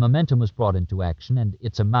force of the momentum was brought into action and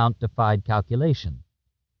its amount defied calculation.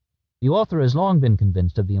 The author has long been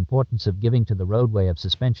convinced of the importance of giving to the roadway of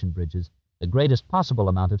suspension bridges the greatest possible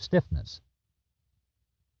amount of stiffness.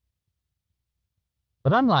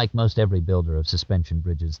 But unlike most every builder of suspension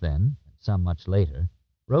bridges then, and some much later,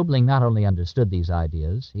 Roebling not only understood these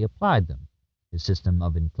ideas, he applied them, his system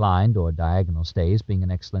of inclined or diagonal stays being an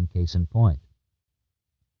excellent case in point.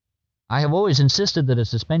 I have always insisted that a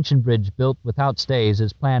suspension bridge built without stays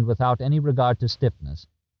is planned without any regard to stiffness,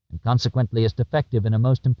 and consequently is defective in a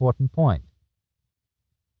most important point.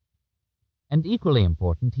 And equally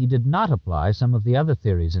important, he did not apply some of the other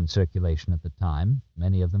theories in circulation at the time,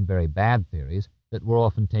 many of them very bad theories, that were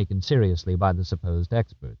often taken seriously by the supposed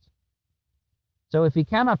experts. So if he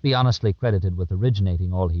cannot be honestly credited with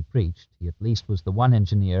originating all he preached, he at least was the one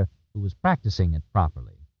engineer who was practicing it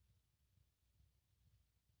properly.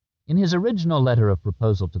 In his original letter of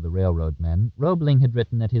proposal to the railroad men, Roebling had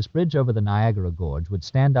written that his bridge over the Niagara Gorge would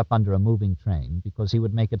stand up under a moving train because he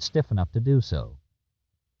would make it stiff enough to do so.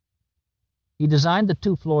 He designed the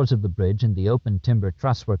two floors of the bridge and the open timber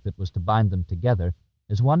trusswork that was to bind them together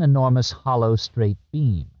as one enormous hollow straight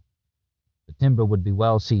beam. The timber would be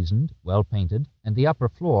well seasoned, well painted, and the upper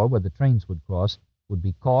floor, where the trains would cross, would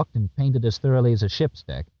be caulked and painted as thoroughly as a ship's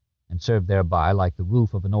deck, and serve thereby, like the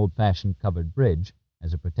roof of an old-fashioned covered bridge,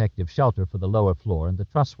 as a protective shelter for the lower floor and the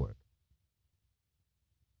trusswork.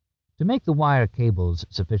 To make the wire cables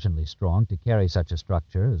sufficiently strong to carry such a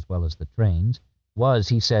structure, as well as the trains, was,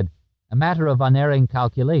 he said, a matter of unerring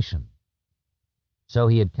calculation. So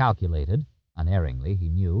he had calculated, unerringly, he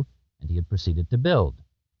knew, and he had proceeded to build.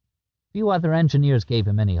 Few other engineers gave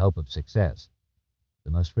him any hope of success.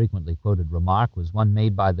 The most frequently quoted remark was one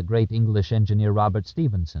made by the great English engineer Robert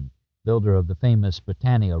Stephenson, builder of the famous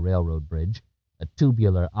Britannia Railroad Bridge, a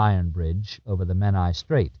tubular iron bridge over the Menai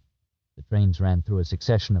Strait. The trains ran through a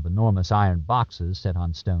succession of enormous iron boxes set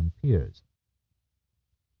on stone piers.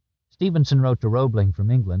 Stephenson wrote to Roebling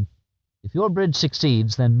from England, "If your bridge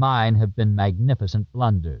succeeds, then mine have been magnificent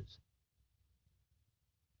blunders."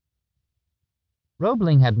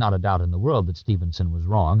 Roebling had not a doubt in the world that Stephenson was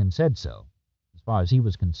wrong, and said so. As far as he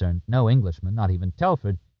was concerned, no Englishman, not even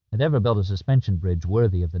Telford, had ever built a suspension bridge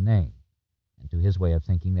worthy of the name. And to his way of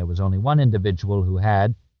thinking, there was only one individual who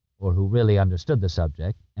had, or who really understood the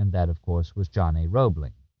subject, and that, of course, was John A.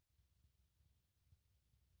 Roebling.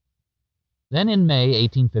 Then in May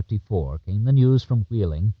 1854 came the news from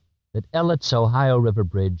Wheeling that Ellet's Ohio River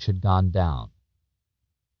Bridge had gone down.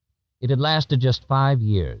 It had lasted just 5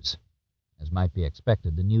 years. As might be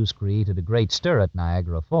expected, the news created a great stir at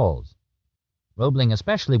Niagara Falls. Roebling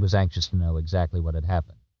especially was anxious to know exactly what had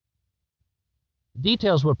happened. The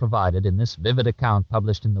details were provided in this vivid account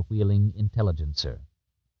published in the Wheeling Intelligencer.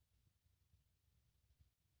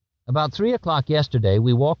 About 3 o'clock yesterday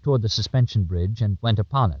we walked toward the suspension bridge and went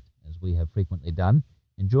upon it, as we have frequently done,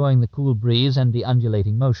 enjoying the cool breeze and the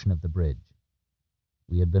undulating motion of the bridge.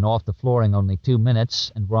 We had been off the flooring only 2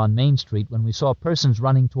 minutes and were on Main Street when we saw persons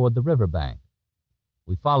running toward the river bank.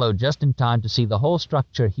 We followed just in time to see the whole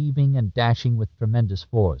structure heaving and dashing with tremendous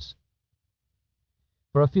force.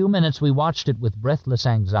 For a few minutes we watched it with breathless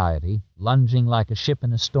anxiety, lunging like a ship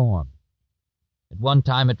in a storm. At one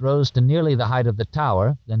time it rose to nearly the height of the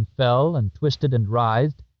tower, then fell and twisted and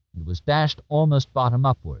writhed, and was dashed almost bottom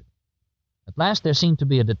upward. At last there seemed to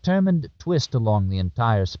be a determined twist along the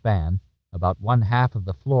entire span, about 1/2 of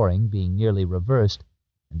the flooring being nearly reversed,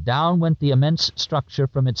 and down went the immense structure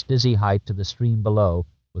from its dizzy height to the stream below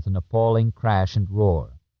with an appalling crash and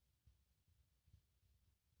roar.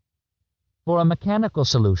 For a mechanical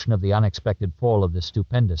solution of the unexpected fall of this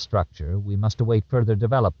stupendous structure, we must await further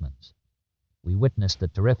developments. We witnessed the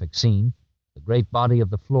terrific scene, the great body of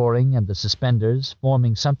the flooring and the suspenders,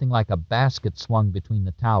 forming something like a basket swung between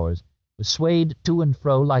the towers, was swayed to and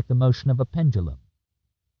fro like the motion of a pendulum.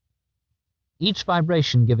 Each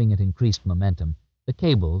vibration giving it increased momentum, the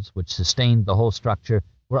cables, which sustained the whole structure,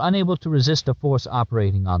 were unable to resist a force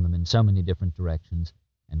operating on them in so many different directions,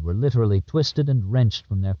 and were literally twisted and wrenched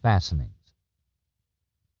from their fastenings.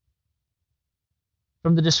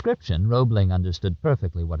 From the description, Roebling understood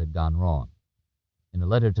perfectly what had gone wrong. In a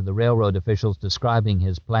letter to the railroad officials describing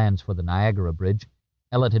his plans for the Niagara Bridge,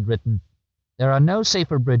 Ellet had written, "There are no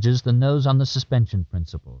safer bridges than those on the suspension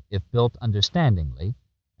principle, if built understandingly,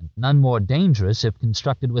 and none more dangerous if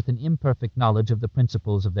constructed with an imperfect knowledge of the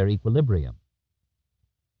principles of their equilibrium."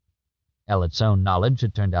 Ellet's own knowledge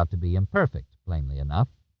had turned out to be imperfect, plainly enough.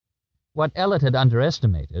 What Ellet had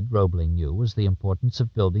underestimated, Roebling knew, was the importance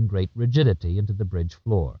of building great rigidity into the bridge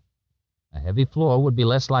floor. A heavy floor would be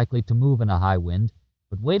less likely to move in a high wind,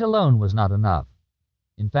 but weight alone was not enough.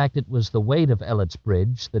 In fact, it was the weight of Ellet's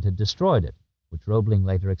bridge that had destroyed it, which Roebling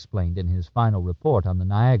later explained in his final report on the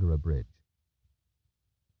Niagara Bridge.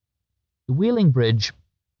 The Wheeling Bridge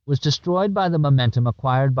was destroyed by the momentum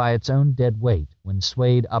acquired by its own dead weight when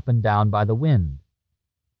swayed up and down by the wind.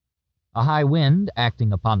 A high wind,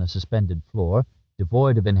 acting upon a suspended floor,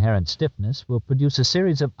 devoid of inherent stiffness, will produce a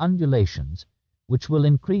series of undulations which will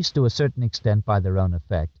increase to a certain extent by their own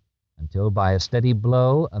effect, until by a steady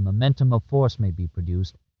blow a momentum of force may be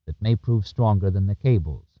produced that may prove stronger than the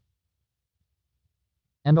cables.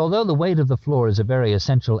 And although the weight of the floor is a very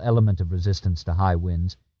essential element of resistance to high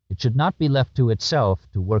winds, it should not be left to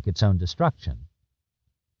itself to work its own destruction.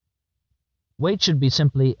 Weight should be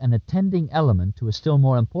simply an attending element to a still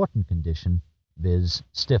more important condition, viz.,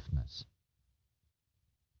 stiffness.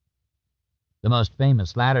 The most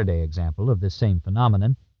famous latter-day example of this same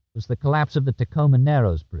phenomenon was the collapse of the Tacoma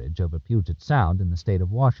Narrows Bridge over Puget Sound in the state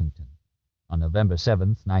of Washington. On November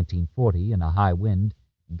 7, 1940, in a high wind,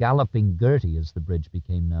 Galloping Gertie, as the bridge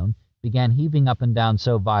became known, began heaving up and down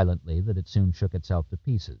so violently that it soon shook itself to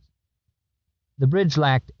pieces. The bridge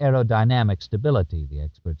lacked aerodynamic stability, the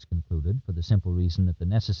experts concluded, for the simple reason that the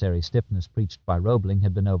necessary stiffness preached by Roebling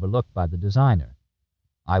had been overlooked by the designer.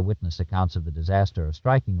 Eyewitness accounts of the disaster are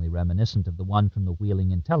strikingly reminiscent of the one from the Wheeling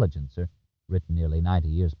Intelligencer, written nearly 90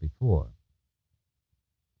 years before.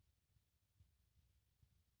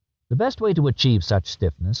 The best way to achieve such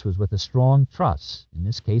stiffness was with a strong truss, in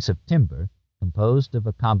this case of timber, composed of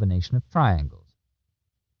a combination of triangles.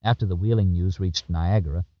 After the Wheeling news reached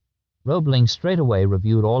Niagara, Roebling straightaway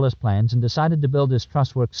reviewed all his plans and decided to build his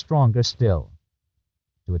truss work stronger still.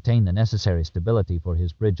 To attain the necessary stability for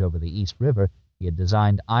his bridge over the East River, he had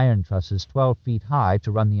designed iron trusses 12 feet high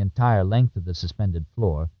to run the entire length of the suspended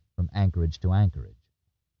floor from anchorage to anchorage.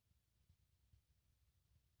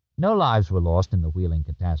 No lives were lost in the Wheeling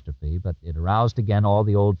catastrophe, but it aroused again all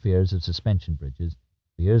the old fears of suspension bridges,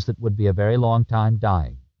 fears that would be a very long time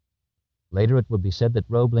dying. Later it would be said that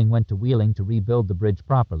Roebling went to Wheeling to rebuild the bridge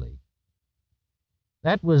properly.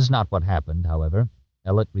 That was not what happened, however.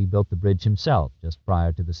 Ellet rebuilt the bridge himself just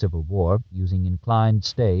prior to the Civil War, using inclined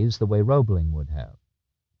stays the way Roebling would have.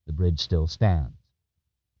 The bridge still stands.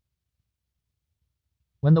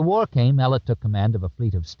 When the war came, Ellet took command of a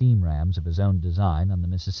fleet of steam rams of his own design on the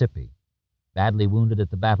Mississippi. Badly wounded at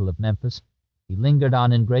the Battle of Memphis, he lingered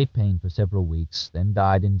on in great pain for several weeks, then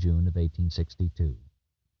died in June of 1862.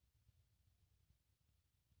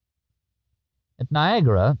 At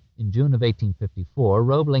Niagara, in June of 1854,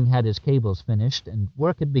 Roebling had his cables finished and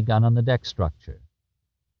work had begun on the deck structure.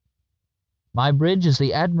 "My bridge is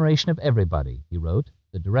the admiration of everybody," he wrote.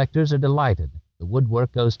 "The directors are delighted. The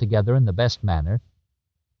woodwork goes together in the best manner.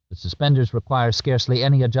 The suspenders require scarcely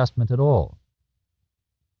any adjustment at all."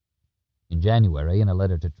 In January, in a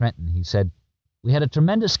letter to Trenton, he said, "We had a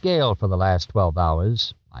tremendous gale for the last 12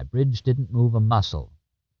 hours. My bridge didn't move a muscle."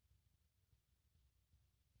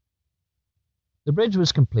 The bridge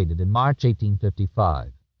was completed in March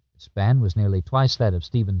 1855. The span was nearly twice that of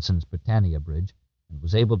Stephenson's Britannia Bridge and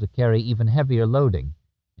was able to carry even heavier loading,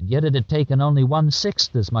 and yet it had taken only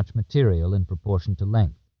 1/6 as much material in proportion to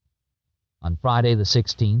length. On Friday the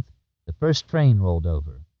 16th, the first train rolled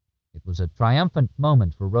over. It was a triumphant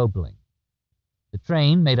moment for Roebling. The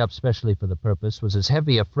train, made up specially for the purpose, was as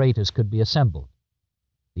heavy a freight as could be assembled.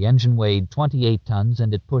 The engine weighed 28 tons,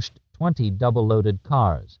 and it pushed 20 double-loaded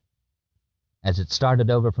cars. As it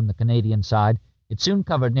started over from the Canadian side, it soon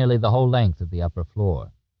covered nearly the whole length of the upper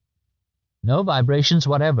floor. "No vibrations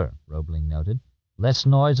whatever," Roebling noted. "Less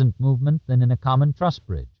noise and movement than in a common truss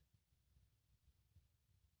bridge."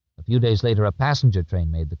 A few days later, a passenger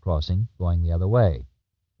train made the crossing, going the other way.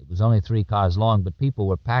 It was only 3 cars long, but people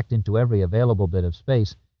were packed into every available bit of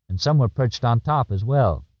space, and some were perched on top as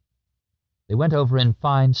well. "They went over in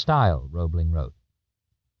fine style," Roebling wrote.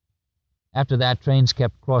 After that, trains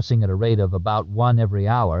kept crossing at a rate of about 1 every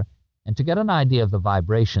hour, and to get an idea of the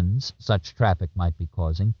vibrations such traffic might be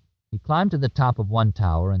causing, he climbed to the top of one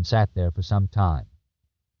tower and sat there for some time.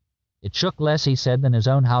 It shook less, he said, than his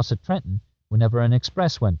own house at Trenton whenever an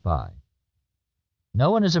express went by. "No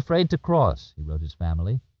one is afraid to cross," he wrote his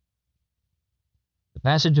family. "The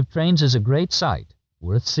passage of trains is a great sight,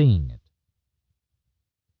 worth seeing it."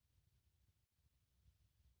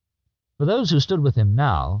 For those who stood with him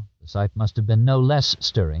now, the sight must have been no less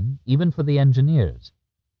stirring, even for the engineers.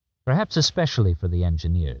 Perhaps especially for the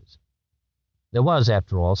engineers. There was,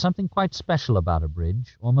 after all, something quite special about a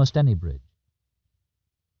bridge, almost any bridge.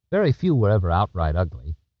 Very few were ever outright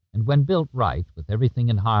ugly, and when built right, with everything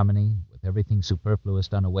in harmony, with everything superfluous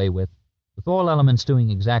done away with all elements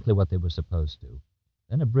doing exactly what they were supposed to,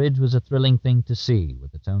 then a bridge was a thrilling thing to see,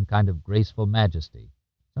 with its own kind of graceful majesty,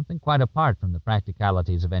 something quite apart from the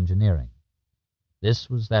practicalities of engineering.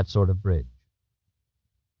 This was that sort of bridge.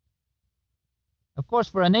 Of course,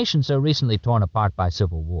 for a nation so recently torn apart by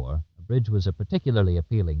civil war, a bridge was a particularly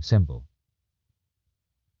appealing symbol.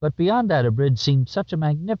 But beyond that, a bridge seemed such a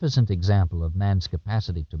magnificent example of man's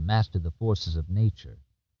capacity to master the forces of nature.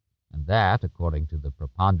 And that, according to the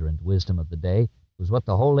preponderant wisdom of the day, was what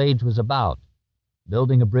the whole age was about.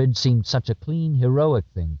 Building a bridge seemed such a clean, heroic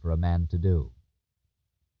thing for a man to do.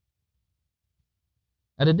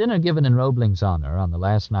 At a dinner given in Roebling's honor on the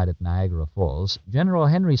last night at Niagara Falls, General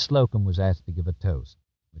Henry Slocum was asked to give a toast,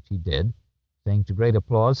 which he did, saying to great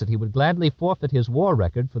applause that he would gladly forfeit his war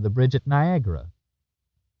record for the bridge at Niagara,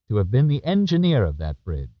 to have been the engineer of that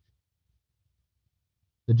bridge.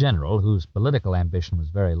 The general, whose political ambition was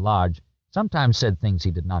very large, sometimes said things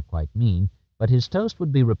he did not quite mean, but his toast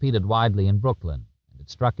would be repeated widely in Brooklyn, and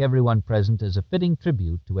it struck everyone present as a fitting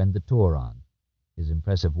tribute to end the tour on, his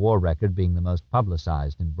impressive war record being the most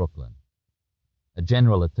publicized in Brooklyn. A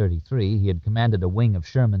general at 33, he had commanded a wing of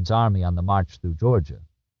Sherman's army on the march through Georgia.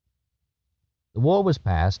 The war was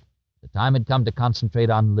past. The time had come to concentrate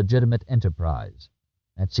on legitimate enterprise.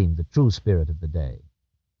 That seemed the true spirit of the day.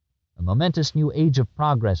 A momentous new age of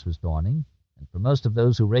progress was dawning, and for most of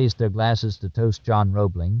those who raised their glasses to toast John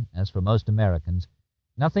Roebling, as for most Americans,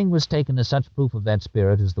 nothing was taken as such proof of that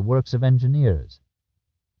spirit as the works of engineers.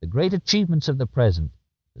 The great achievements of the present,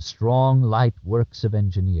 the strong, light works of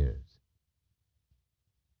engineers.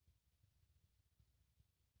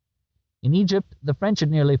 In Egypt, the French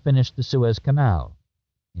had nearly finished the Suez Canal.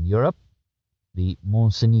 In Europe, the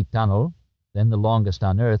Mont Cenis Tunnel, then the longest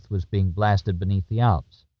on earth, was being blasted beneath the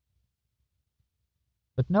Alps.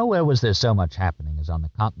 But nowhere was there so much happening as on the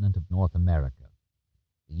continent of North America.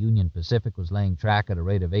 The Union Pacific was laying track at a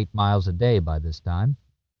rate of 8 miles a day by this time.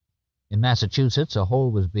 In Massachusetts, a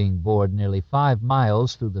hole was being bored nearly 5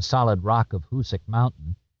 miles through the solid rock of Hoosick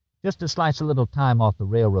Mountain, just to slice a little time off the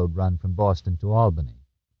railroad run from Boston to Albany.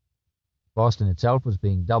 Boston itself was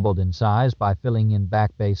being doubled in size by filling in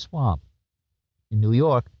Back Bay Swamp. In New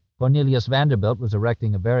York, Cornelius Vanderbilt was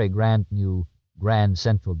erecting a very grand new Grand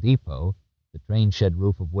Central Depot, the train shed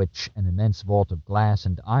roof of which, an immense vault of glass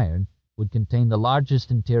and iron, would contain the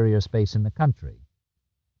largest interior space in the country.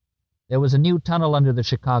 There was a new tunnel under the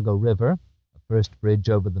Chicago River, a first bridge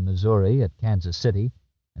over the Missouri at Kansas City,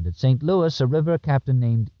 and at St. Louis a river captain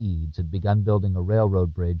named Eads had begun building a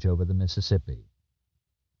railroad bridge over the Mississippi.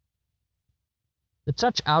 That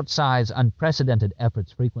such outsized, unprecedented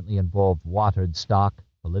efforts frequently involved watered stock,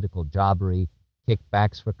 political jobbery,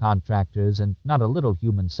 kickbacks for contractors, and not a little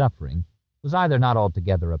human suffering, was either not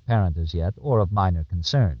altogether apparent as yet, or of minor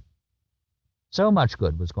concern. So much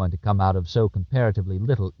good was going to come out of so comparatively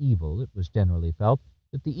little evil, it was generally felt,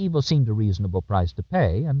 that the evil seemed a reasonable price to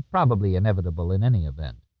pay, and probably inevitable in any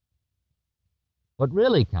event. What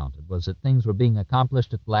really counted was that things were being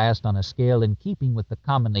accomplished at last on a scale in keeping with the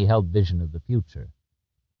commonly held vision of the future.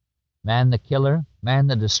 Man the killer, man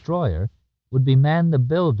the destroyer, would be man the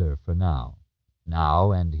builder for now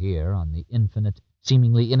and here on the infinite,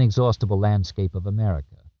 seemingly inexhaustible landscape of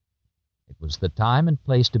America. It was the time and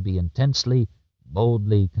place to be intensely,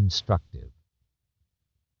 boldly constructive.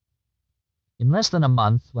 In less than a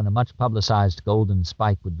month, when a much-publicized golden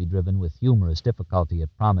spike would be driven with humorous difficulty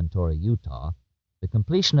at Promontory, Utah, the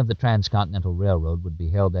completion of the Transcontinental Railroad would be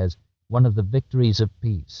hailed as one of the victories of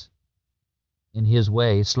peace. In his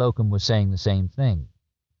way, Slocum was saying the same thing.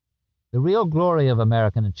 The real glory of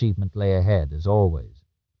American achievement lay ahead, as always,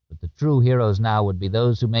 but the true heroes now would be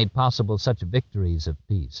those who made possible such victories of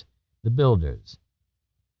peace, the builders.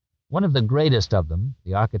 One of the greatest of them,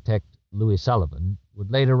 the architect Louis Sullivan,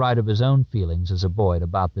 would later write of his own feelings as a boy at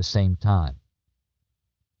about this same time.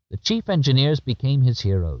 The chief engineers became his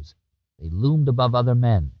heroes. They loomed above other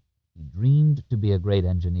men. He dreamed to be a great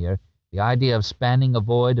engineer. The idea of spanning a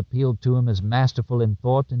void appealed to him as masterful in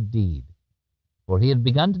thought and deed. For he had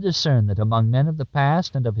begun to discern that among men of the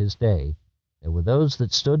past and of his day, there were those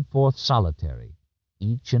that stood forth solitary,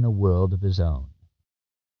 each in a world of his own.